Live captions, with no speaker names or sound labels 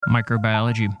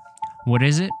microbiology. What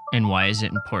is it and why is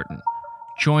it important?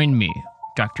 Join me,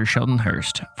 Dr. Sheldon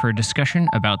Hurst, for a discussion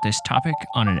about this topic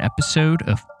on an episode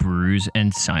of Brews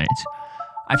and Science.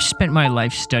 I've spent my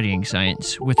life studying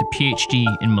science with a PhD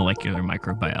in molecular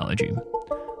microbiology.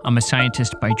 I'm a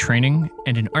scientist by training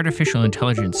and an artificial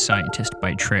intelligence scientist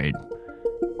by trade.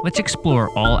 Let's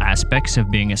explore all aspects of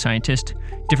being a scientist,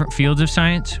 different fields of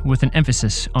science, with an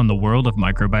emphasis on the world of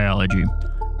microbiology.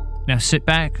 Now sit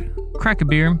back, crack a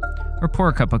beer, or pour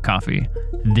a cup of coffee.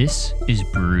 This is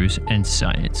Brews and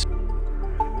Science.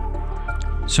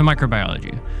 So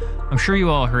microbiology. I'm sure you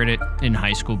all heard it in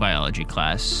high school biology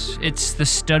class. It's the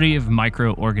study of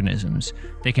microorganisms.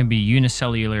 They can be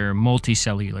unicellular,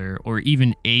 multicellular, or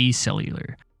even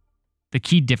acellular. The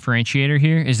key differentiator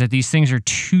here is that these things are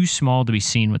too small to be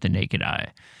seen with the naked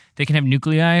eye. They can have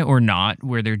nuclei or not,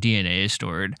 where their DNA is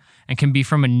stored, and can be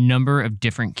from a number of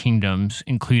different kingdoms,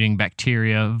 including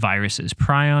bacteria, viruses,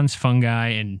 prions, fungi,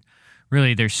 and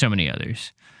really there's so many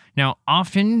others. Now,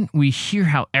 often we hear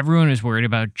how everyone is worried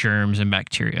about germs and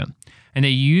bacteria, and they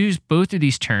use both of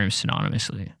these terms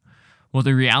synonymously. Well,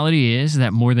 the reality is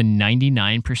that more than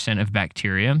 99% of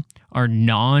bacteria are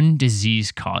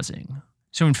non-disease causing.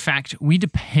 So in fact, we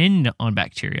depend on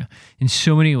bacteria in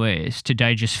so many ways to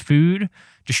digest food,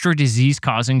 destroy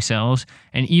disease-causing cells,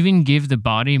 and even give the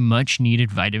body much-needed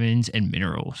vitamins and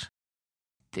minerals.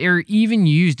 They're even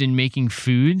used in making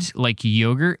foods like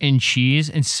yogurt and cheese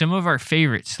and some of our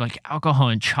favorites like alcohol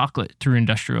and chocolate through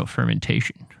industrial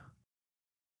fermentation.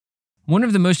 One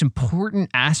of the most important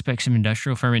aspects of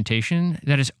industrial fermentation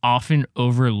that is often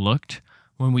overlooked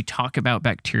when we talk about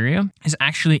bacteria is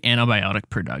actually antibiotic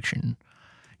production.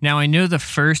 Now, I know the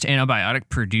first antibiotic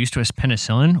produced was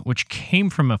penicillin, which came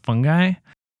from a fungi,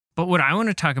 but what I want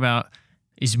to talk about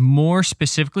is more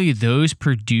specifically those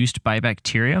produced by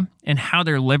bacteria and how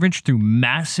they're leveraged through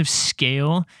massive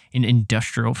scale in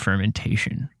industrial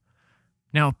fermentation.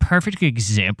 Now, a perfect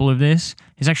example of this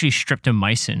is actually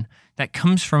streptomycin that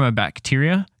comes from a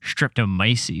bacteria,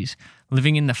 Streptomyces,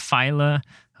 living in the phyla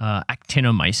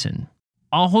Actinomycin.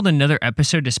 I'll hold another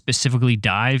episode to specifically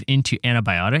dive into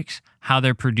antibiotics, how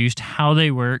they're produced, how they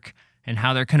work, and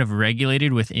how they're kind of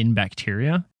regulated within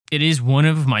bacteria. It is one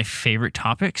of my favorite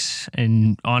topics,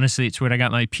 and honestly, it's what I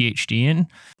got my PhD in.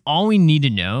 All we need to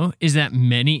know is that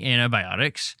many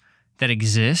antibiotics that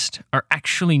exist are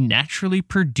actually naturally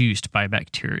produced by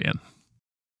bacteria.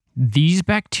 These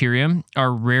bacteria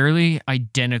are rarely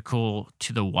identical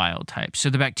to the wild type. So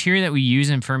the bacteria that we use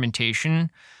in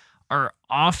fermentation are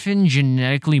often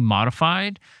genetically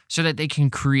modified so that they can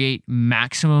create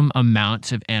maximum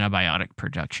amounts of antibiotic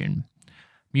production.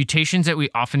 Mutations that we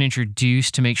often introduce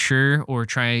to make sure or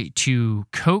try to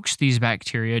coax these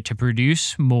bacteria to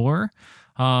produce more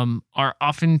are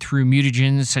often through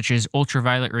mutagens such as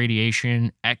ultraviolet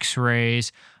radiation,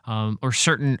 X-rays, or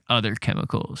certain other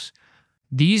chemicals.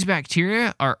 These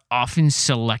bacteria are often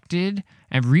selected,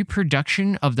 and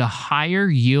reproduction of the higher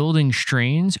yielding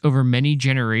strains over many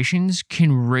generations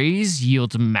can raise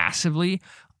yields massively,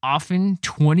 often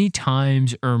 20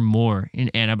 times or more in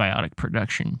antibiotic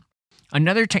production.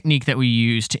 Another technique that we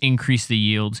use to increase the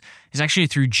yields is actually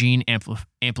through gene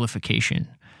amplification.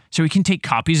 So we can take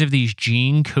copies of these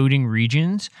gene coding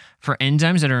regions for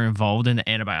enzymes that are involved in the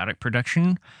antibiotic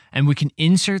production, and we can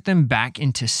insert them back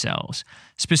into cells,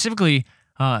 specifically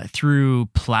through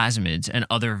plasmids and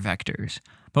other vectors.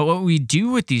 But what we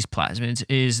do with these plasmids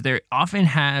is they often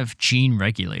have gene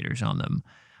regulators on them.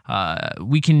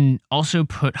 We can also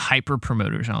put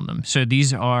hyperpromoters on them. So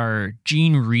these are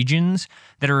gene regions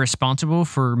that are responsible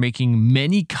for making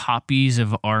many copies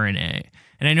of RNA.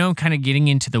 And I know I'm kind of getting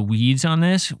into the weeds on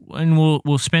this, and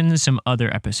we'll spend some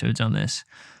other episodes on this.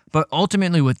 But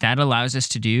ultimately what that allows us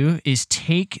to do is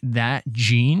take that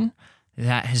gene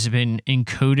that has been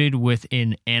encoded with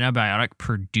an antibiotic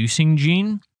producing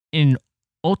gene and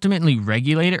ultimately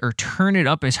regulate it or turn it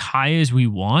up as high as we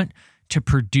want to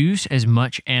produce as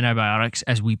much antibiotics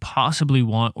as we possibly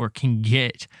want or can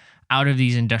get out of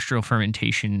these industrial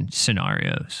fermentation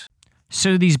scenarios.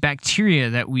 So these bacteria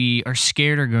that we are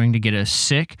scared are going to get us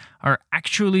sick are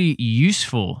actually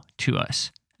useful to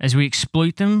us as we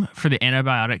exploit them for the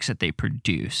antibiotics that they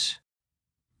produce.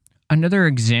 Another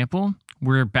example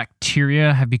where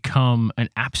bacteria have become an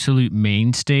absolute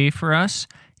mainstay for us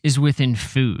is within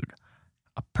food.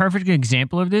 A perfect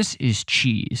example of this is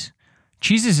cheese.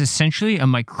 Cheese is essentially a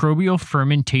microbial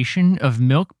fermentation of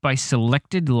milk by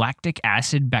selected lactic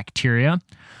acid bacteria,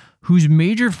 whose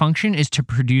major function is to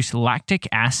produce lactic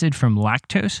acid from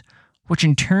lactose, which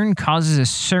in turn causes a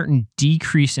certain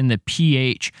decrease in the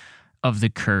pH of the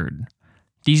curd.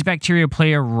 These bacteria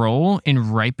play a role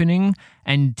in ripening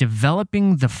and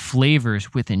developing the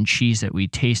flavors within cheese that we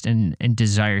taste and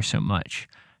desire so much.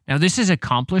 Now, this is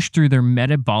accomplished through their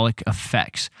metabolic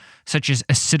effects, such as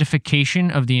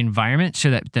acidification of the environment,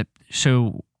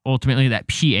 so ultimately that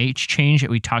pH change that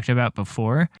we talked about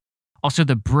before. Also,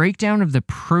 the breakdown of the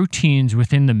proteins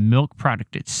within the milk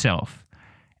product itself.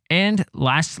 And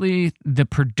lastly, the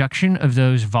production of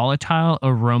those volatile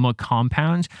aroma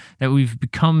compounds that we've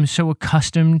become so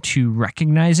accustomed to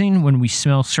recognizing when we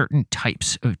smell certain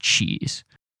types of cheese.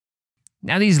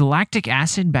 Now, these lactic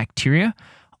acid bacteria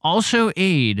also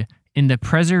aid in the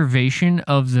preservation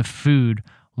of the food,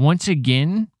 once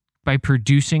again, by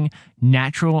producing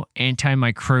natural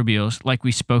antimicrobials like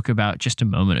we spoke about just a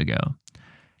moment ago.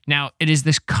 Now, it is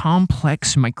this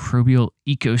complex microbial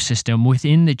ecosystem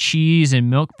within the cheese and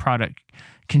milk product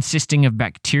consisting of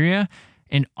bacteria,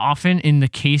 and often in the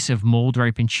case of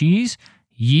mold-ripened cheese,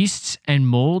 yeasts and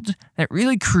mold that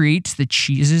really creates the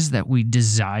cheeses that we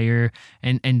desire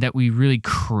and that we really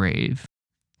crave.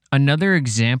 Another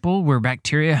example where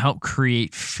bacteria help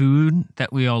create food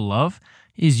that we all love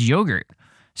is yogurt.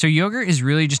 So yogurt is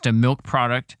really just a milk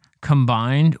product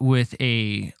combined with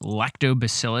a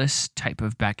lactobacillus type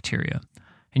of bacteria.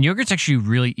 And yogurt's actually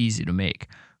really easy to make.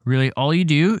 Really, all you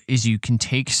do is you can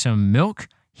take some milk,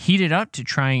 heat it up to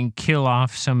try and kill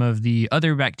off some of the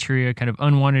other bacteria, kind of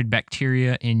unwanted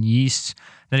bacteria and yeasts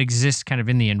that exist kind of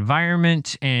in the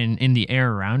environment and in the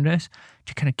air around us,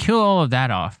 to kind of kill all of that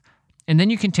off. And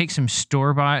then you can take some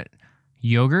store-bought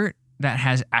yogurt that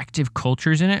has active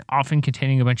cultures in it, often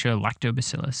containing a bunch of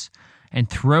lactobacillus, and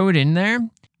throw it in there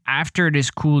after it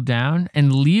is cooled down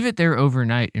and leave it there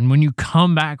overnight. And when you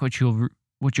come back, what you'll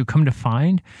come to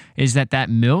find is that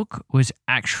milk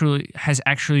has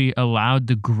actually allowed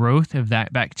the growth of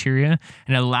that bacteria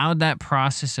and allowed that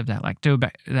process of that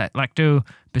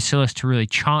lactobacillus to really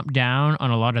chomp down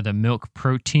on a lot of the milk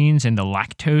proteins and the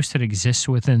lactose that exists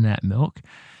within that milk,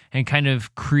 and kind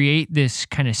of create this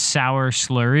kind of sour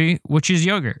slurry, which is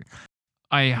yogurt.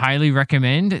 I highly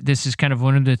recommend, this is kind of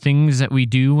one of the things that we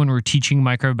do when we're teaching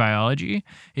microbiology,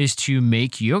 is to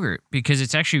make yogurt, because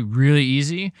it's actually really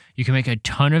easy. You can make a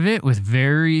ton of it with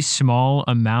very small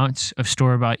amounts of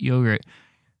store-bought yogurt.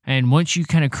 And once you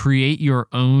kind of create your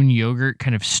own yogurt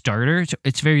kind of starter,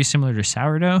 it's very similar to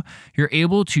sourdough, you're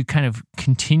able to kind of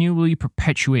continually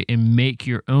perpetuate and make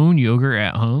your own yogurt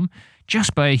at home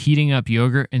just by heating up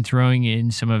yogurt and throwing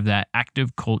in some of that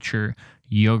active culture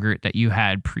yogurt that you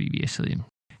had previously.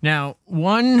 Now,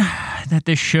 one that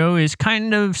this show is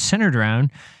kind of centered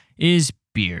around is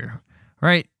beer,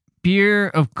 right? Beer,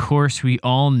 of course, we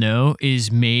all know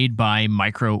is made by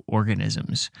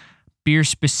microorganisms. Beer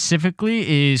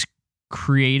specifically is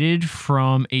created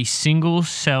from a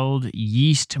single-celled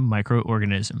yeast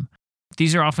microorganism.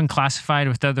 These are often classified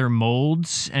with other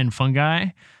molds and fungi.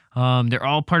 They're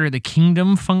all part of the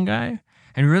kingdom fungi.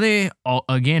 And really,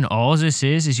 all this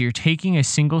is you're taking a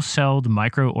single-celled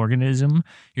microorganism,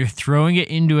 you're throwing it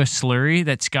into a slurry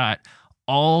that's got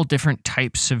all different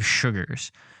types of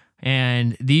sugars.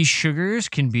 And these sugars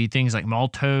can be things like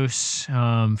maltose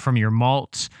from your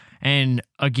malts. And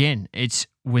again, it's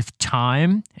with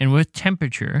time and with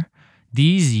temperature,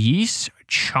 these yeasts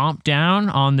chomp down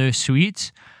on those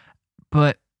sweets.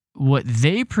 But what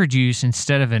they produce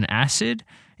instead of an acid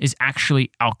is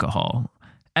actually alcohol.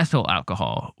 Ethyl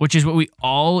alcohol, which is what we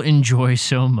all enjoy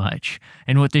so much,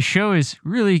 and what this show is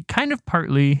really kind of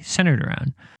partly centered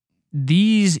around.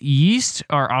 These yeasts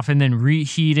are often then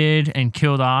reheated and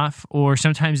killed off, or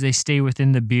sometimes they stay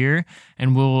within the beer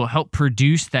and will help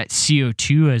produce that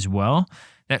CO2 as well,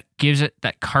 that gives it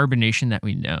that carbonation that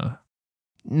we know.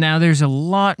 Now, there's a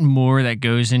lot more that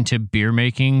goes into beer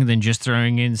making than just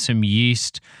throwing in some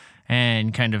yeast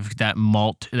and kind of that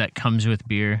malt that comes with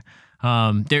beer.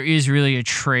 There is really a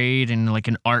trade and like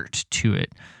an art to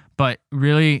it. But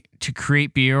really, to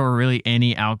create beer or really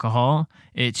any alcohol,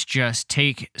 it's just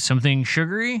take something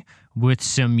sugary with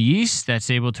some yeast that's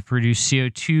able to produce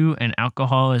CO2 and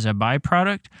alcohol as a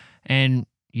byproduct, and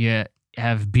you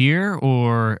have beer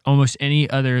or almost any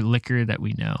other liquor that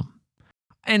we know.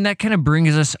 And that kind of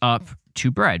brings us up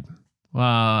to bread.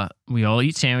 We all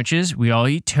eat sandwiches. We all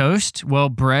eat toast. Well,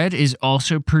 bread is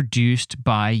also produced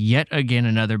by yet again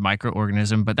another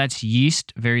microorganism, but that's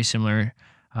yeast, very similar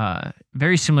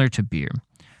to beer.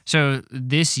 So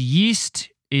this yeast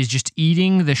is just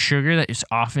eating the sugar that is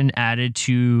often added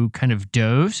to kind of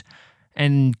doughs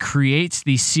and creates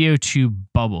these CO2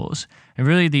 bubbles. And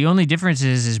really the only difference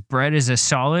is bread is a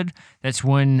solid. That's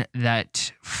when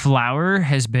that flour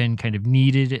has been kind of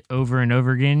kneaded over and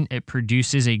over again. It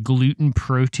produces a gluten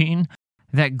protein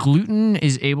that gluten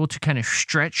is able to kind of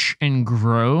stretch and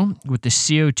grow with the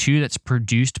CO2 that's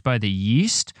produced by the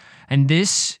yeast. And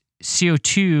this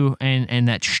CO2 and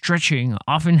that stretching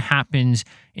often happens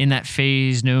in that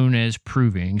phase known as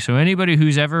proving. So anybody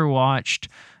who's ever watched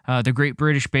the Great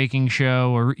British Baking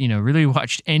Show, or really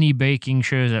watched any baking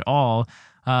shows at all,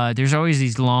 there's always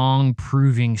these long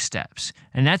proving steps.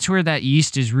 And that's where that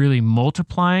yeast is really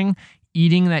multiplying,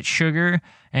 eating that sugar,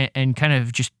 and kind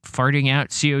of just farting out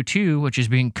CO2, which is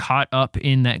being caught up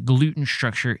in that gluten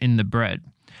structure in the bread.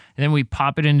 And then we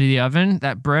pop it into the oven.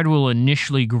 That bread will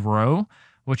initially grow,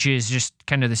 which is just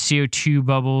kind of the CO2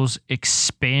 bubbles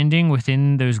expanding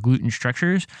within those gluten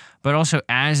structures. But also,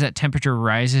 as that temperature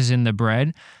rises in the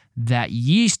bread, that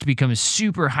yeast becomes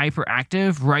super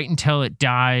hyperactive right until it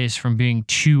dies from being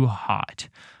too hot.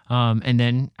 And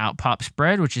then out pops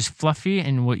bread, which is fluffy.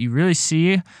 And what you really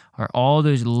see are all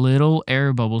those little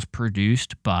air bubbles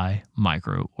produced by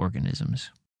microorganisms.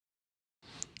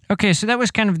 Okay, so that was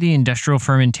kind of the industrial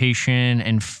fermentation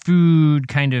and food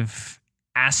kind of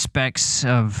aspects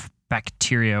of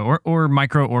bacteria or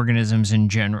microorganisms in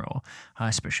general,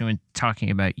 especially when talking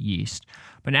about yeast.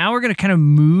 But now we're going to kind of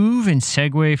move and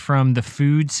segue from the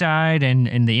food side and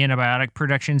the antibiotic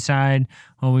production side.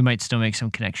 Well, we might still make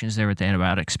some connections there with the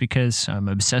antibiotics because I'm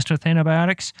obsessed with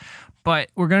antibiotics. But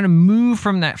we're going to move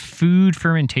from that food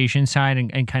fermentation side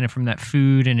and kind of from that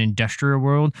food and industrial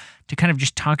world to kind of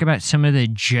just talk about some of the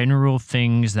general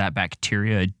things that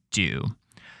bacteria do.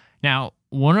 Now,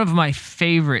 one of my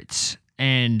favorites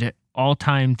and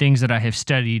all-time things that I have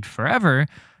studied forever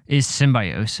is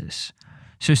symbiosis.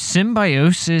 So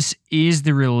symbiosis is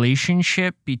the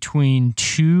relationship between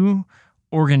two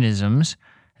organisms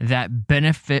that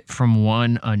benefit from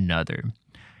one another.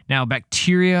 Now,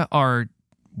 bacteria are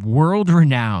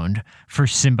world-renowned for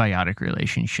symbiotic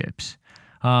relationships.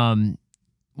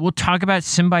 We'll talk about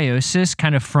symbiosis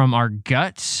kind of from our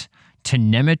guts to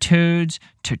nematodes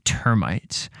to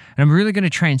termites. And I'm really going to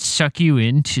try and suck you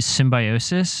into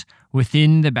symbiosis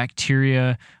within the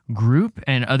bacteria group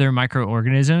and other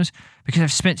microorganisms because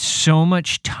I've spent so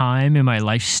much time in my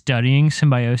life studying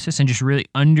symbiosis and just really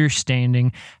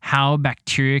understanding how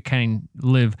bacteria can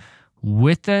live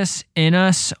with us, in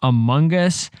us, among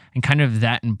us, and kind of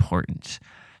that importance.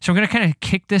 So I'm going to kind of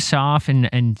kick this off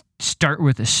and start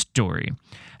with a story.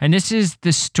 And this is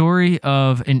the story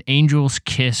of an angel's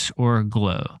kiss or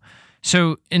glow.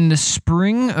 So in the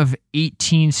spring of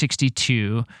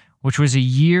 1862, which was a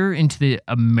year into the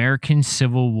American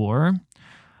Civil War,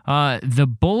 the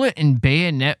bullet and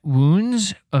bayonet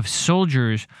wounds of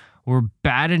soldiers were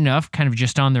bad enough kind of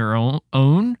just on their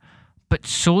own, but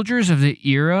soldiers of the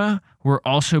era were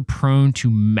also prone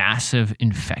to massive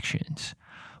infections.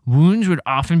 Wounds would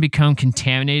often become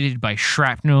contaminated by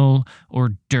shrapnel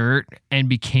or dirt and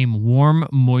became warm,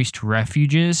 moist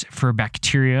refuges for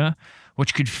bacteria,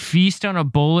 which could feast on a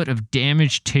bullet of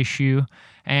damaged tissue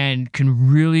and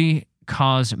can really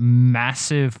cause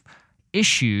massive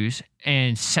issues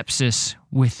and sepsis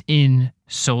within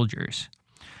soldiers.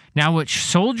 Now, what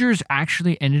soldiers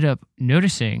actually ended up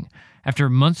noticing after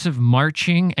months of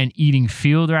marching and eating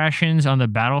field rations on the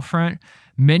battlefront,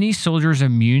 many soldiers'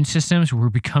 immune systems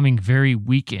were becoming very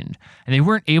weakened, and they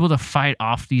weren't able to fight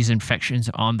off these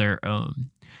infections on their own.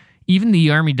 Even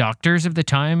the army doctors of the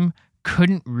time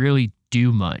couldn't really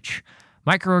do much.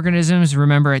 Microorganisms,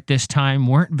 remember, at this time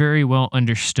weren't very well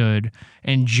understood,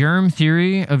 and germ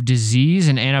theory of disease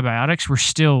and antibiotics were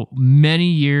still many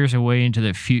years away into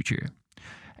the future.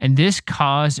 And this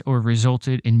caused or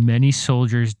resulted in many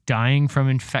soldiers dying from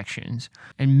infections,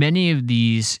 and many of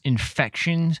these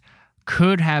infections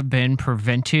could have been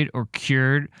prevented or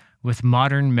cured with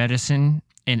modern medicine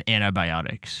and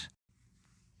antibiotics.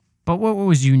 But what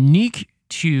was unique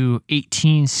to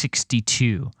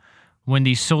 1862, when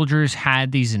these soldiers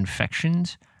had these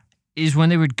infections, is when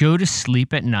they would go to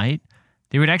sleep at night,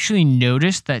 they would actually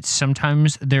notice that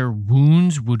sometimes their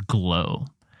wounds would glow.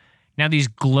 Now, these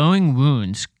glowing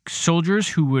wounds, soldiers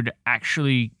who would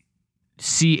actually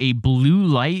see a blue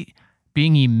light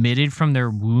being emitted from their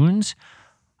wounds,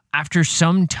 after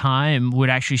some time would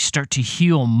actually start to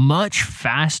heal much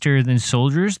faster than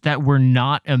soldiers that were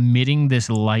not emitting this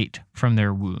light from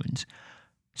their wounds.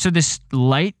 So this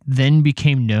light then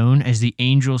became known as the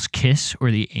angel's kiss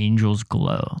or the angel's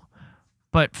glow.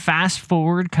 But fast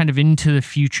forward kind of into the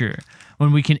future,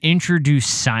 when we can introduce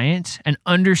science and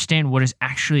understand what is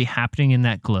actually happening in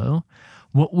that glow,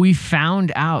 what we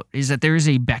found out is that there is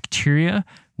a bacteria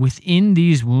within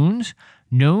these wounds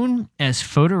known as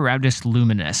Photorhabdus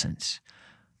luminescens.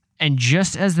 And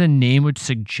just as the name would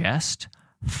suggest,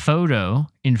 photo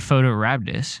in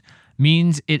Photorhabdus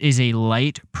means it is a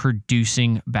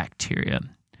light-producing bacteria.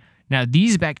 Now,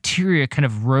 these bacteria kind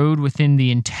of rode within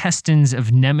the intestines of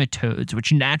nematodes,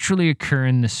 which naturally occur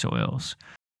in the soils.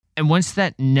 And once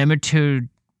that nematode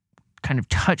kind of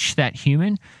touched that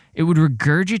human, it would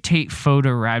regurgitate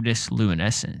Photorhabdus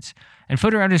luminescens. And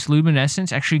Photorhabdus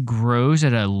luminescens actually grows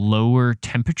at a lower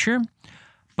temperature,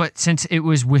 but since it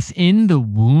was within the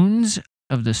wounds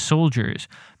of the soldiers,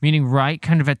 meaning right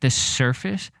kind of at the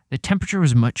surface, the temperature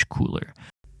was much cooler.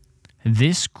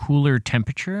 This cooler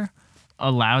temperature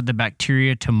allowed the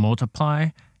bacteria to multiply,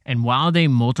 and while they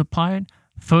multiplied,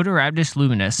 Photorhabdus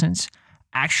luminescens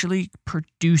actually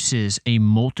produces a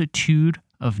multitude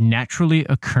of naturally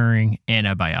occurring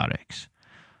antibiotics.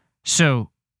 So,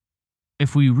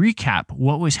 if we recap,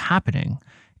 what was happening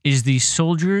is these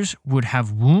soldiers would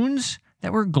have wounds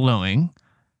that were glowing.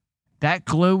 That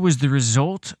glow was the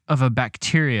result of a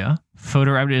bacteria,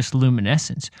 Photorhabdus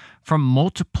luminescens, from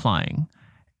multiplying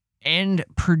and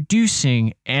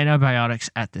producing antibiotics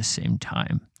at the same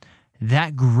time.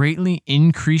 That greatly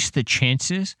increased the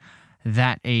chances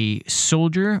that a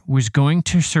soldier was going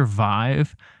to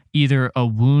survive either a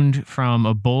wound from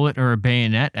a bullet or a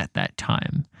bayonet at that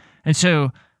time. And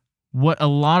so what a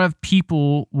lot of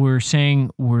people were saying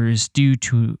was due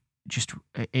to just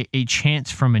a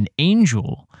chance from an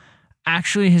angel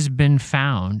actually has been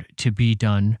found to be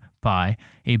done by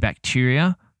a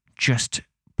bacteria just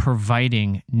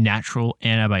providing natural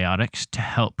antibiotics to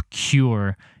help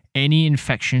cure any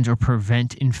infections or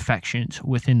prevent infections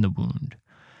within the wound.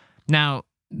 Now,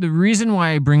 the reason why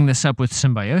I bring this up with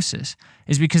symbiosis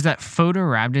is because that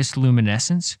Photorhabdus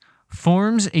luminescens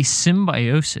forms a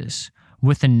symbiosis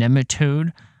with a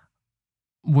nematode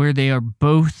where they are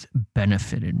both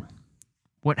benefited.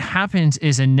 What happens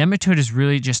is a nematode is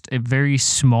really just a very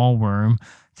small worm.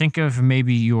 Think of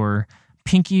maybe your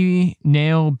pinky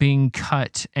nail being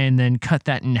cut and then cut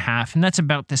that in half, and that's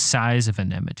about the size of a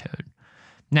nematode.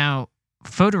 Now,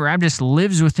 Photorhabdus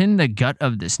lives within the gut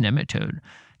of this nematode.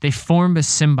 They form a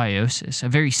symbiosis, a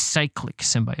very cyclic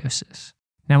symbiosis.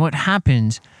 Now, what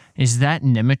happens is that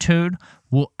nematode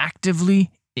will actively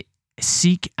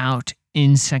seek out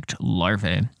insect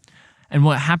larvae. And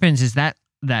what happens is that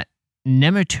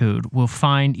nematode will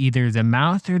find either the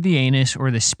mouth or the anus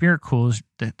or the spiracles,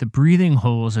 the breathing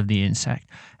holes of the insect,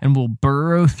 and will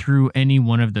burrow through any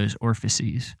one of those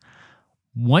orifices.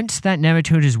 Once that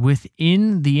nematode is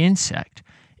within the insect,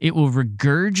 it will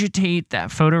regurgitate that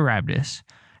Photorhabdus,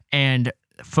 and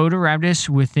Photorhabdus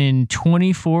within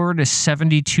 24 to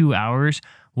 72 hours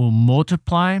will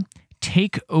multiply,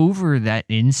 take over that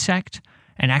insect,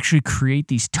 and actually create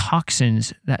these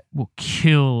toxins that will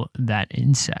kill that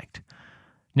insect.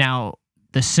 Now,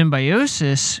 the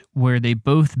symbiosis where they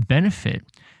both benefit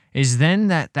is then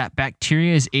that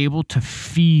bacteria is able to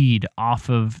feed off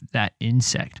of that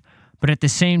insect. But at the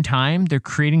same time, they're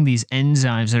creating these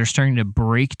enzymes that are starting to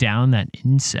break down that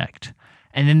insect.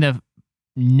 And then the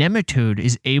nematode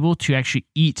is able to actually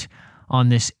eat on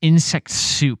this insect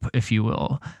soup, if you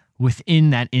will, within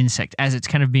that insect as it's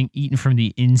kind of being eaten from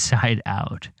the inside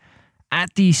out.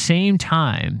 At the same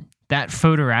time, that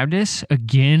Photorhabdus,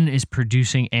 again, is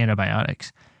producing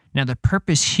antibiotics. Now, the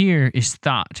purpose here is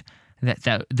thought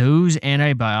that those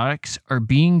antibiotics are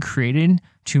being created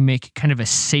to make kind of a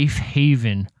safe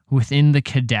haven within the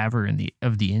cadaver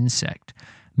of the insect,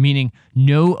 meaning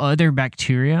no other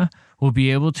bacteria will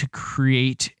be able to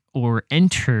create or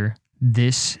enter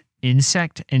this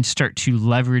insect and start to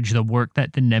leverage the work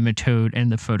that the nematode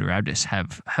and the Photorhabdus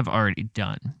have already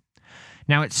done.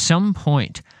 Now, at some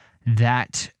point,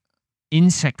 that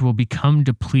insect will become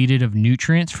depleted of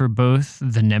nutrients for both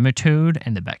the nematode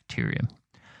and the bacteria.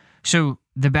 So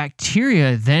the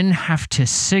bacteria then have to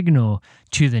signal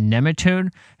to the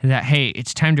nematode that, hey,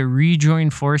 it's time to rejoin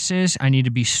forces. I need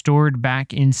to be stored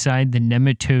back inside the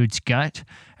nematode's gut,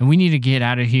 and we need to get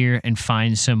out of here and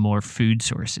find some more food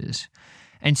sources.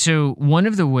 And so one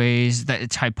of the ways that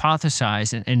it's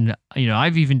hypothesized, and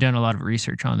I've even done a lot of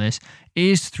research on this,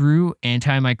 is through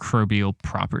antimicrobial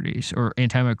properties or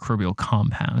antimicrobial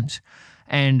compounds.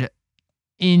 And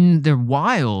in the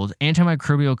wild,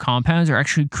 antimicrobial compounds are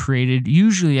actually created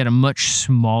usually at a much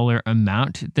smaller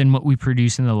amount than what we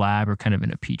produce in the lab or kind of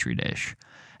in a petri dish.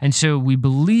 And so we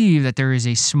believe that there is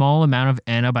a small amount of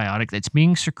antibiotic that's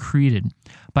being secreted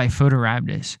by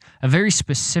Photorhabdus, a very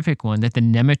specific one that the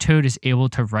nematode is able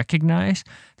to recognize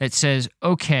that says,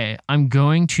 okay, I'm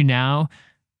going to now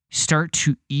start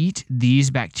to eat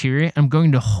these bacteria. I'm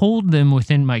going to hold them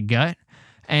within my gut.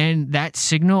 And that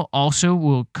signal also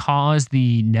will cause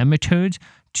the nematodes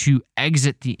to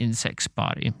exit the insect's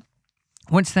body.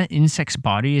 once that insect's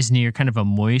body is near kind of a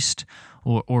moist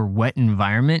or wet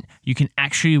environment, you can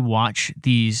actually watch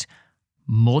these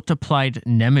multiplied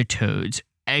nematodes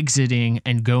exiting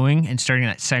and going and starting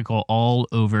that cycle all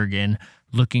over again,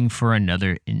 looking for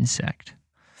another insect.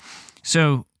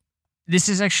 So this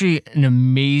is actually an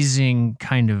amazing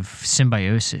kind of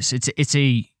symbiosis. It's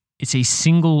a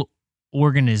single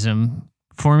organism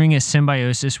forming a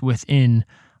symbiosis within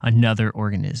another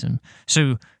organism.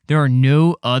 So there are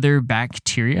no other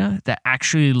bacteria that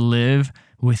actually live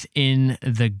within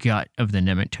the gut of the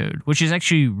nematode, which is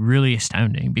actually really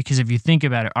astounding because if you think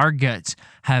about it, our guts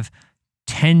have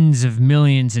tens of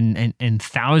millions and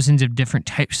thousands of different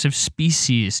types of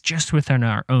species just within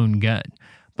our own gut.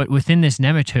 But within this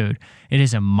nematode, it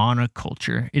is a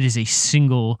monoculture. It is a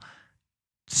single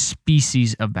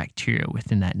species of bacteria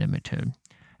within that nematode.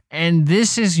 And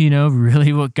this is,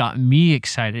 really what got me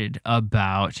excited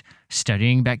about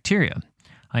studying bacteria.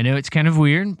 I know it's kind of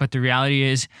weird, but the reality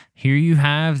is here you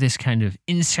have this kind of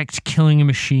insect killing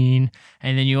machine,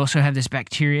 and then you also have this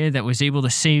bacteria that was able to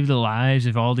save the lives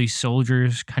of all these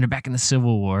soldiers kind of back in the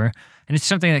Civil War. And it's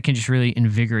something that can just really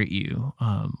invigorate you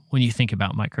when you think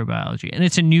about microbiology. And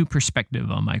it's a new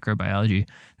perspective on microbiology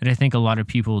that I think a lot of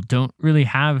people don't really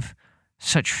have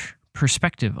such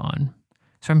perspective on.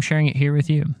 So I'm sharing it here with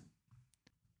you.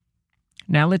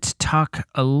 Now let's talk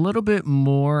a little bit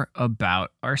more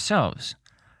about ourselves.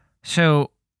 So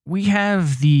we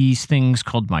have these things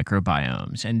called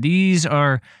microbiomes, and these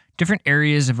are different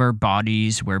areas of our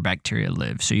bodies where bacteria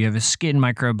live. So you have a skin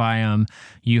microbiome,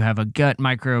 you have a gut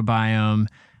microbiome,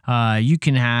 you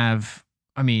can have,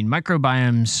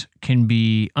 microbiomes can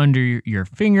be under your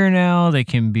fingernail, they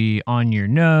can be on your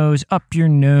nose, up your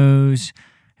nose,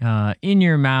 in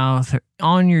your mouth,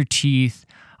 on your teeth.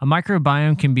 A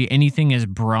microbiome can be anything as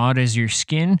broad as your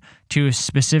skin to as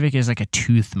specific as like a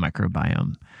tooth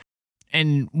microbiome.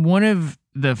 And one of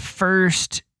the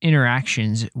first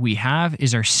interactions we have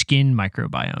is our skin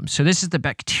microbiome. So this is the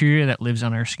bacteria that lives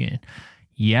on our skin.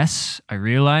 Yes, I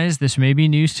realize this may be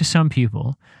news to some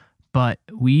people, but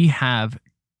we have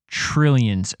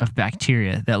trillions of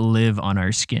bacteria that live on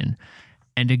our skin.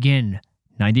 And again,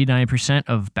 99%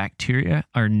 of bacteria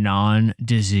are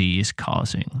non-disease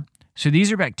causing. So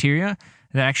these are bacteria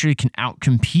that actually can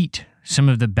outcompete some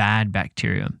of the bad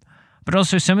bacteria. But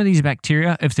also some of these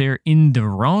bacteria, if they're in the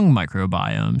wrong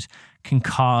microbiomes, can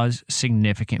cause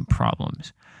significant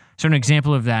problems. So an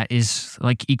example of that is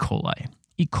like E. coli.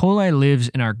 E. coli lives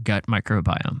in our gut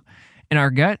microbiome. In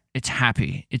our gut, it's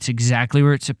happy. It's exactly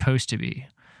where it's supposed to be.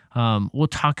 We'll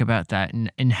talk about that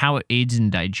and how it aids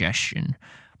in digestion.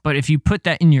 But if you put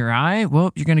that in your eye,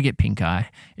 well, you're going to get pink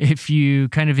eye. If you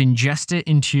kind of ingest it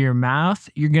into your mouth,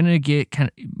 you're going to get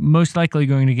most likely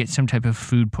going to get some type of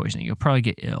food poisoning. You'll probably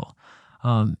get ill.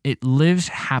 It lives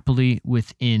happily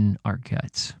within our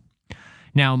guts.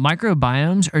 Now,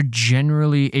 microbiomes are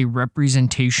generally a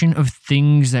representation of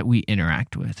things that we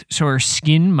interact with. So our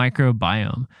skin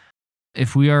microbiome,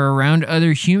 if we are around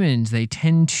other humans, they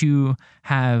tend to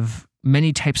have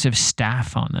many types of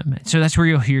staph on them. So that's where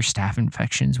you'll hear staph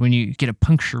infections. When you get a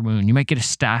puncture wound, you might get a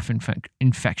staph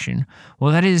infection.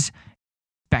 Well, that is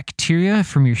bacteria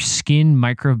from your skin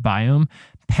microbiome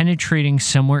penetrating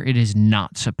somewhere it is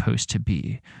not supposed to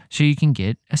be. So you can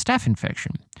get a staph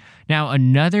infection. Now,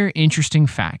 another interesting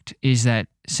fact is that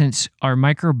since our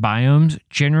microbiomes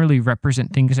generally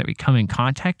represent things that we come in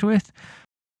contact with,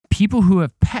 people who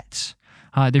have pets,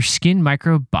 their skin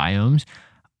microbiomes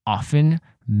often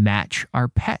match our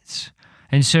pets.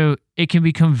 And so it can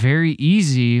become very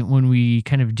easy when we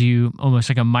kind of do almost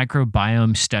like a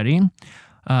microbiome study.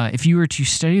 If you were to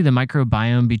study the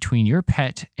microbiome between your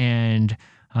pet and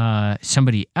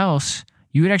somebody else,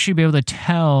 you would actually be able to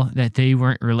tell that they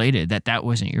weren't related, that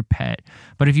wasn't your pet.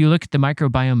 But if you look at the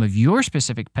microbiome of your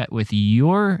specific pet with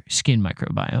your skin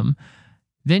microbiome,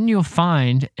 then you'll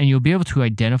find and you'll be able to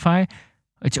identify.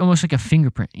 It's almost like a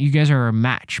fingerprint. You guys are a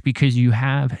match because you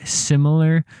have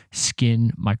similar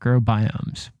skin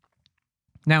microbiomes.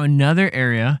 Now, another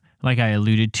area, like I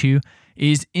alluded to,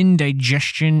 is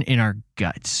indigestion in our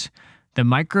guts. The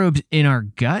microbes in our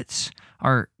guts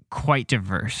are quite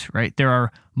diverse, right? There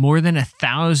are more than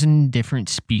 1,000 different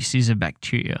species of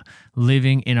bacteria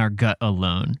living in our gut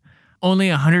alone. Only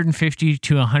 150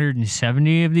 to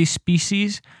 170 of these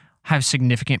species have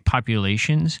significant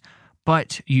populations,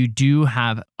 but you do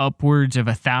have upwards of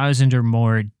 1,000 or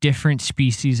more different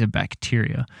species of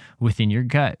bacteria within your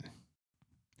gut.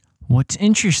 What's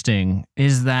interesting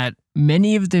is that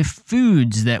many of the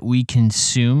foods that we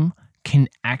consume can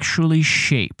actually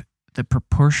shape the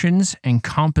proportions and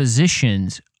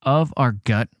compositions of our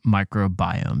gut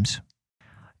microbiomes.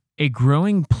 A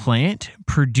growing plant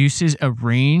produces a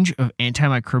range of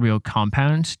antimicrobial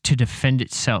compounds to defend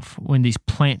itself when these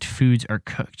plant foods are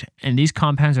cooked, and these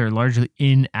compounds are largely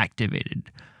inactivated.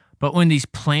 But when these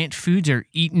plant foods are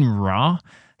eaten raw,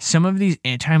 some of these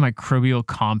antimicrobial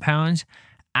compounds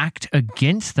act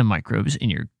against the microbes in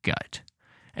your gut.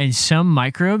 And some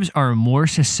microbes are more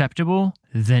susceptible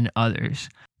than others.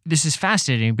 This is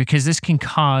fascinating because this can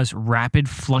cause rapid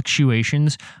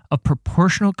fluctuations of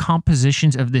proportional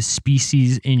compositions of this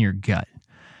species in your gut.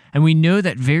 And we know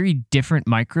that very different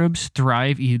microbes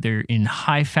thrive either in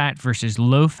high fat versus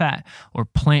low fat or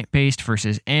plant-based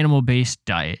versus animal-based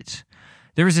diets.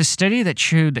 There was a study that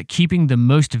showed that keeping the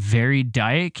most varied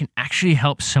diet can actually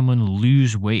help someone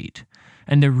lose weight.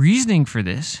 And the reasoning for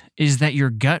this is that your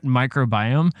gut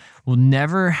microbiome will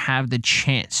never have the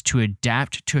chance to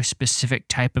adapt to a specific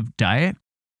type of diet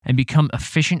and become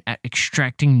efficient at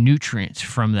extracting nutrients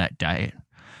from that diet.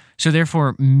 So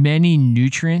therefore, many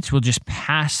nutrients will just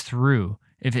pass through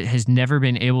if it has never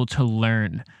been able to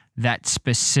learn that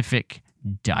specific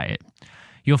diet.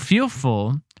 You'll feel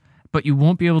full, but you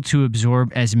won't be able to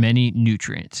absorb as many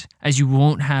nutrients as you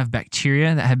won't have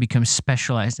bacteria that have become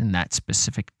specialized in that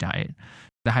specific diet.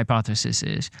 The hypothesis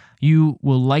is you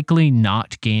will likely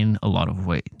not gain a lot of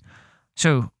weight.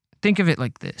 So think of it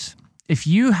like this. If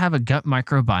you have a gut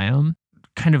microbiome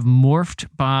kind of morphed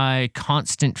by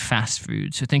constant fast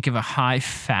food, so think of a high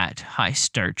fat, high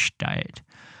starch diet.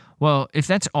 Well, if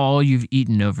that's all you've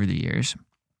eaten over the years,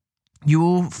 you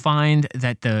will find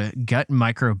that the gut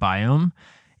microbiome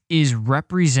is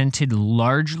represented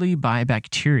largely by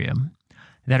bacteria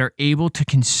that are able to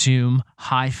consume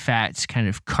high fats, kind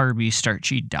of carby,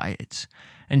 starchy diets.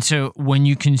 And so when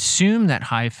you consume that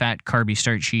high fat, carby,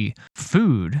 starchy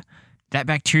food, that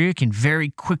bacteria can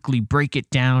very quickly break it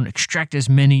down, extract as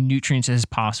many nutrients as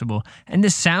possible. And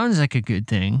this sounds like a good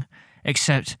thing,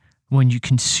 except when you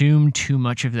consume too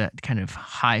much of that kind of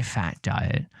high fat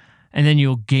diet, and then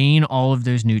you'll gain all of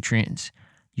those nutrients.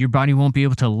 Your body won't be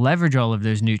able to leverage all of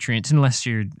those nutrients unless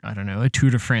you're, a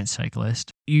Tour de France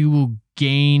cyclist. You will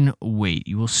gain weight.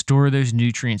 You will store those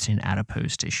nutrients in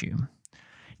adipose tissue.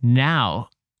 Now,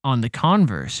 on the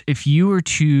converse, if you were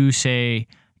to, say,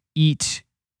 eat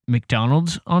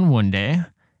McDonald's on one day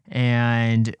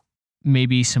and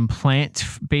maybe some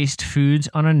plant-based foods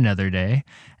on another day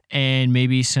and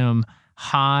maybe some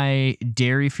high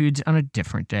dairy foods on a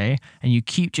different day, and you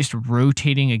keep just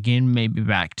rotating again, maybe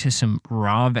back to some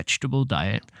raw vegetable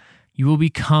diet, it will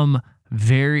become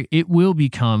very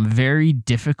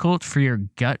difficult for your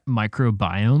gut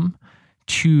microbiome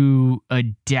to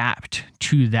adapt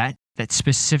to that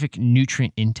specific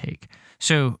nutrient intake.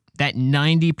 So that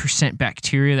 90%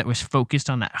 bacteria that was focused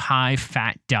on that high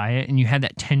fat diet, and you had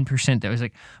that 10% that was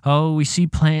like, oh, we see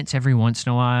plants every once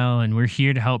in a while and we're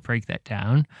here to help break that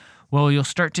down. Well, you'll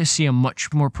start to see a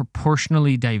much more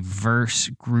proportionally diverse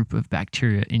group of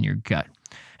bacteria in your gut.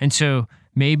 And so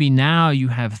maybe now you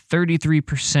have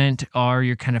 33% are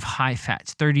your kind of high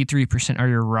fats, 33% are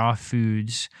your raw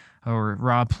foods or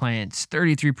raw plants,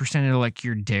 33% are like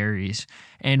your dairies.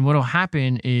 And what'll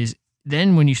happen is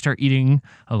then when you start eating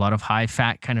a lot of high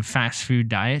fat kind of fast food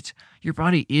diets, your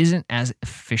body isn't as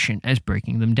efficient as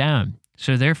breaking them down.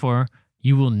 So therefore,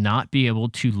 you will not be able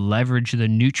to leverage the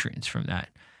nutrients from that.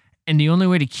 And the only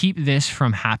way to keep this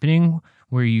from happening,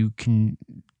 where you can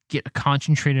get a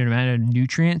concentrated amount of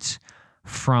nutrients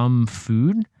from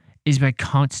food, is by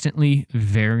constantly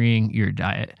varying your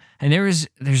diet. And there's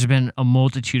been a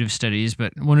multitude of studies,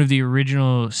 but one of the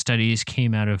original studies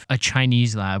came out of a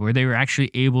Chinese lab where they were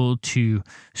actually able to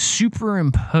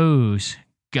superimpose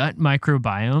gut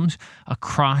microbiomes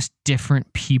across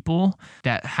different people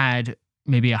that had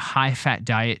maybe a high fat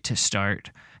diet to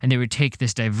start. And they would take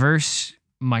this diverse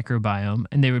microbiome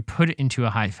and they would put it into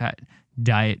a high fat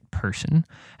diet person,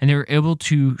 and they were able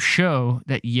to show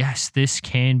that yes, this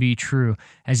can be true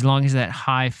as long as that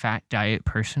high fat diet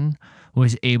person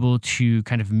was able to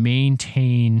kind of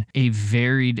maintain a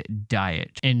varied diet,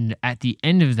 and at the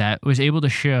end of that was able to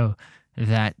show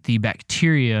that the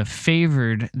bacteria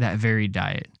favored that varied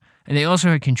diet. And they also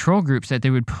had control groups that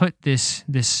they would put this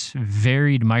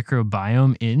varied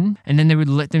microbiome in, and then they would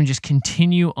let them just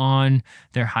continue on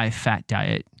their high-fat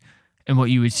diet. And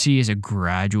what you would see is a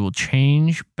gradual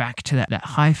change back to that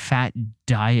high-fat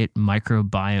diet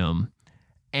microbiome.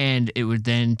 And it would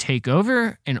then take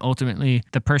over, and ultimately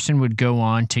the person would go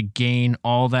on to gain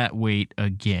all that weight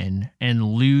again and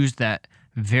lose that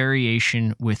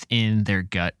variation within their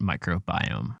gut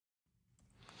microbiome.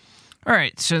 All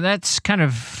right, so that's kind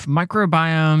of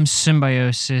microbiome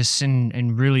symbiosis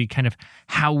and really kind of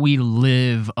how we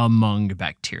live among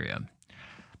bacteria.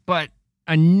 But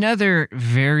Another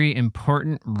very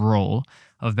important role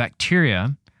of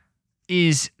bacteria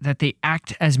is that they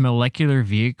act as molecular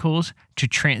vehicles to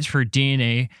transfer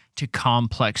DNA to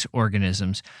complex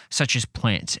organisms such as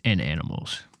plants and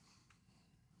animals.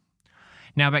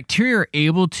 Now, bacteria are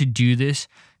able to do this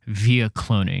via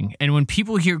cloning. And when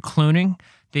people hear cloning,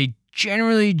 they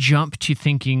generally jump to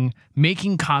thinking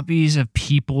making copies of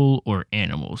people or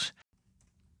animals.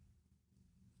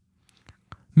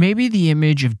 Maybe the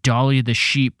image of Dolly the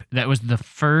sheep that was the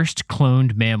first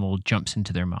cloned mammal jumps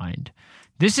into their mind.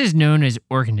 This is known as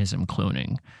organism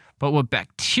cloning, but what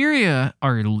bacteria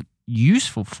are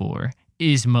useful for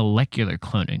is molecular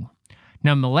cloning.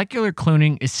 Now, molecular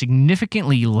cloning is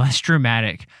significantly less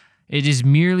dramatic. It is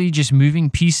merely just moving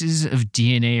pieces of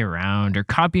DNA around or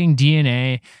copying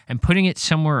DNA and putting it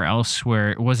somewhere else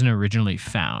where it wasn't originally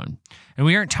found. And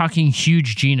we aren't talking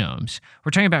huge genomes.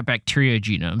 We're talking about bacteria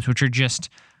genomes, which are just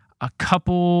a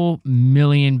couple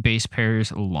million base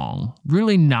pairs long,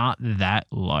 really not that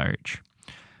large.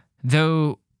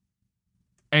 Though,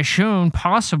 as shown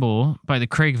possible by the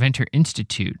Craig Venter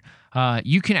Institute,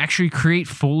 you can actually create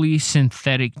fully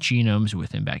synthetic genomes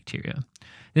within bacteria.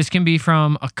 This can be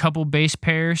from a couple base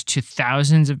pairs to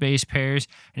thousands of base pairs,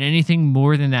 and anything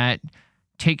more than that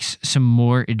takes some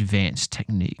more advanced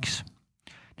techniques.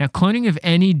 Now, cloning of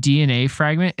any DNA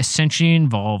fragment essentially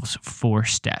involves 4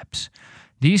 steps.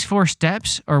 These 4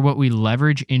 steps are what we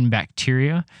leverage in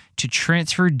bacteria to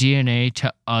transfer DNA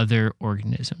to other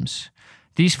organisms.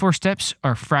 These 4 steps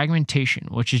are fragmentation,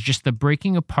 which is just the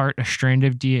breaking apart a strand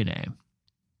of DNA.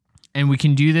 And we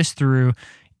can do this through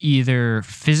either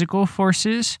physical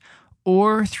forces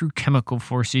or through chemical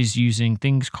forces using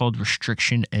things called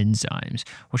restriction enzymes,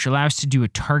 which allow us to do a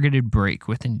targeted break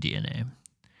within DNA.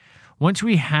 Once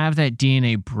we have that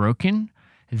DNA broken,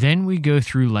 then we go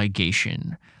through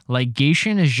ligation.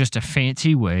 Ligation is just a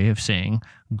fancy way of saying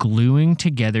gluing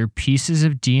together pieces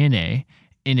of DNA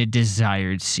in a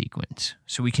desired sequence.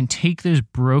 So we can take those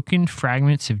broken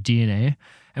fragments of DNA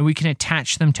and we can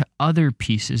attach them to other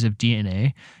pieces of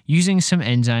DNA using some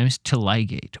enzymes to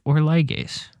ligate or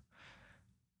ligase.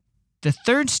 The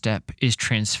third step is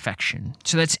transfection.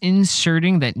 So that's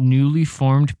inserting that newly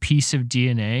formed piece of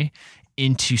DNA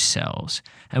into cells.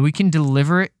 And we can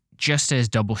deliver it just as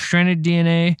double-stranded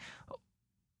DNA,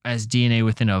 as DNA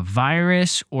within a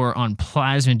virus, or on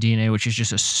plasmid DNA, which is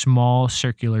just a small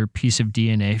circular piece of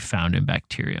DNA found in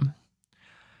bacteria.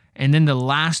 And then the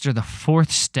last or the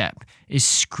fourth step is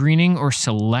screening or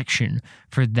selection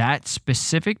for that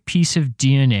specific piece of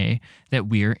DNA that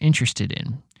we are interested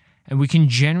in. And we can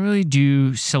generally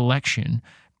do selection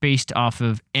based off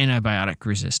of antibiotic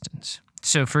resistance.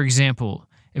 So, for example,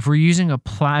 if we're using a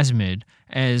plasmid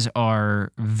as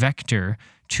our vector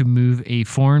to move a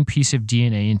foreign piece of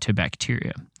DNA into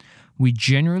bacteria, we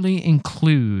generally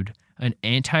include an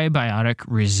antibiotic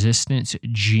resistance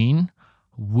gene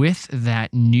with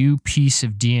that new piece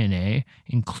of DNA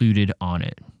included on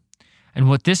it. And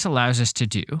what this allows us to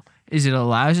do is it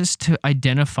allows us to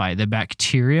identify the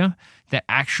bacteria that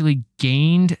actually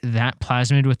gained that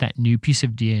plasmid with that new piece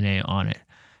of DNA on it.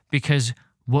 Because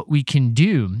what we can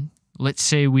do, let's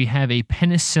say we have a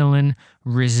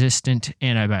penicillin-resistant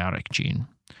antibiotic gene,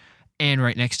 and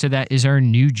right next to that is our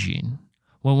new gene.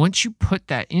 Well, once you put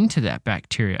that into that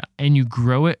bacteria and you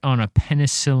grow it on a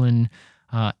penicillin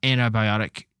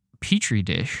antibiotic petri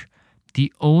dish,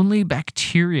 the only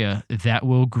bacteria that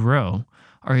will grow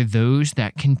are those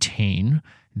that contain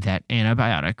that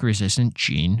antibiotic resistant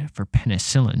gene for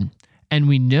penicillin. And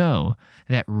we know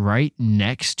that right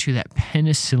next to that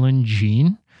penicillin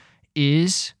gene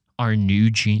is our new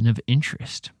gene of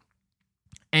interest.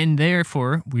 And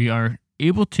therefore, we are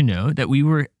able to know that we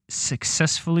were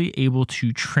successfully able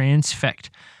to transfect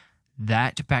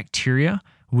that bacteria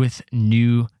with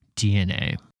new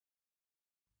DNA.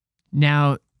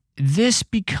 Now, this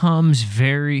becomes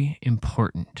very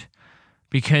important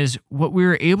because what we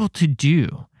were able to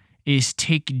do is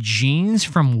take genes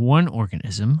from one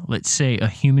organism, let's say a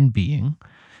human being,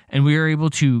 and we are able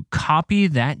to copy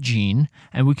that gene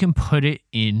and we can put it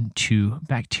into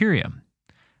bacteria.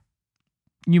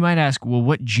 You might ask, well,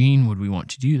 what gene would we want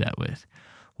to do that with?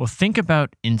 Well, think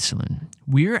about insulin.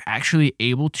 We are actually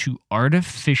able to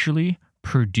artificially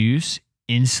produce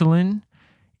insulin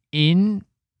in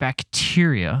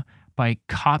bacteria by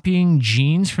copying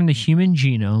genes from the human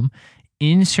genome,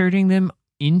 inserting them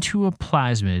into a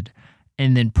plasmid,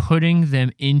 and then putting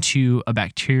them into a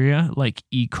bacteria like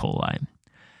E. coli.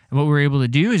 And what we're able to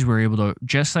do is we're able to,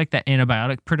 just like that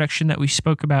antibiotic production that we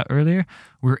spoke about earlier,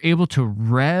 we're able to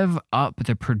rev up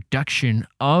the production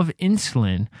of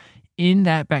insulin in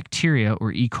that bacteria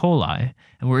or E. coli,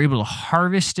 and we're able to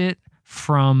harvest it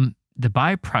from the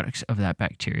byproducts of that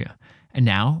bacteria. And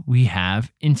now we have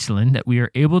insulin that we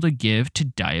are able to give to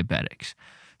diabetics.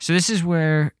 So this is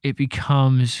where it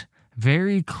becomes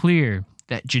very clear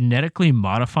that genetically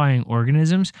modifying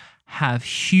organisms have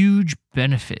huge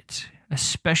benefits,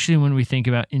 especially when we think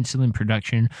about insulin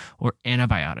production or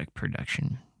antibiotic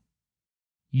production.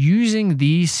 Using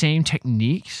these same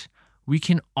techniques, we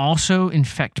can also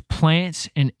infect plants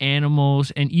and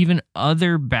animals and even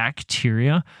other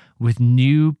bacteria with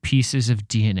new pieces of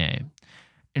DNA.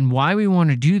 And why we want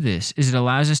to do this is it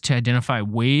allows us to identify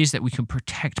ways that we can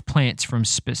protect plants from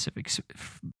specifics.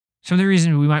 Some of the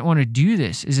reasons we might want to do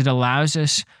this is it allows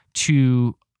us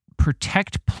to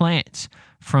protect plants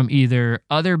from either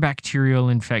other bacterial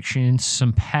infections,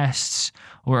 some pests,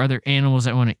 or other animals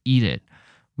that want to eat it.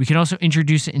 We can also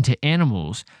introduce it into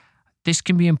animals. This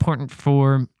can be important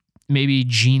for maybe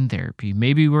gene therapy.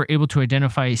 Maybe we're able to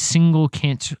identify a single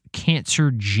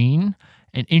cancer gene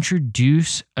and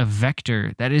introduce a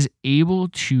vector that is able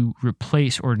to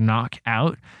replace or knock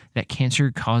out that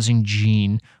cancer-causing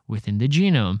gene within the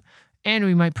genome. And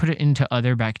we might put it into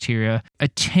other bacteria,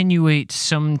 attenuate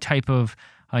some type of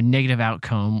a negative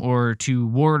outcome or to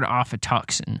ward off a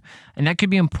toxin. And that could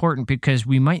be important because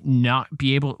we might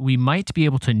be able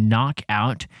to knock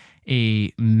out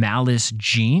a malice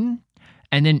gene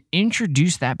and then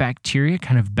introduce that bacteria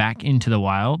kind of back into the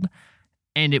wild,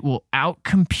 and it will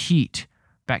outcompete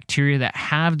bacteria that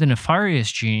have the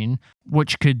nefarious gene,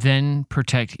 which could then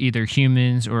protect either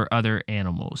humans or other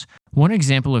animals. One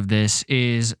example of this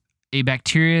is a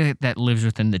bacteria that lives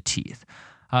within the teeth.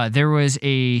 There was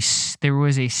a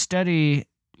study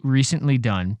recently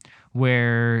done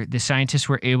where the scientists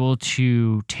were able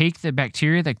to take the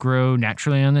bacteria that grow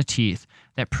naturally on the teeth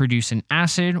that produce an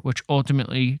acid, which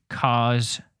ultimately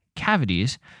cause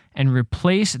cavities, and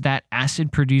replace that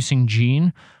acid-producing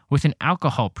gene with an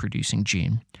alcohol-producing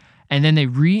gene. And then they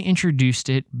reintroduced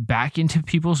it back into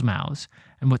people's mouths.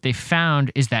 And what they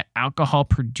found is that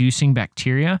alcohol-producing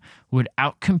bacteria would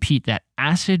outcompete that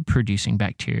acid-producing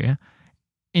bacteria,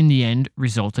 in the end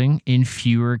resulting in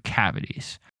fewer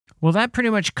cavities. Well, that pretty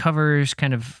much covers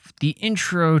kind of the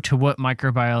intro to what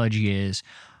microbiology is,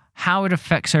 how it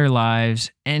affects our lives,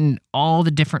 and all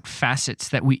the different facets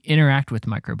that we interact with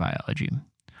microbiology.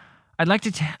 I'd like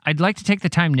to take the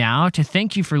time now to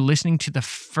thank you for listening to the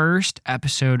first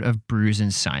episode of Brews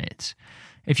and Science.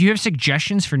 If you have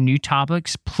suggestions for new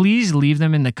topics, please leave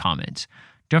them in the comments.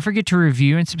 Don't forget to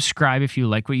review and subscribe if you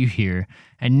like what you hear.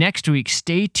 And next week,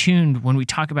 stay tuned when we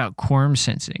talk about quorum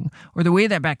sensing, or the way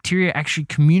that bacteria actually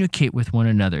communicate with one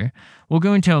another. We'll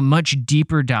go into a much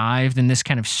deeper dive than this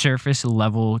kind of surface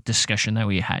level discussion that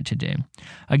we had today.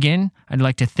 Again, I'd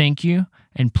like to thank you,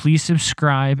 and please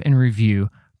subscribe and review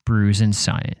Brews and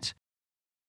Science.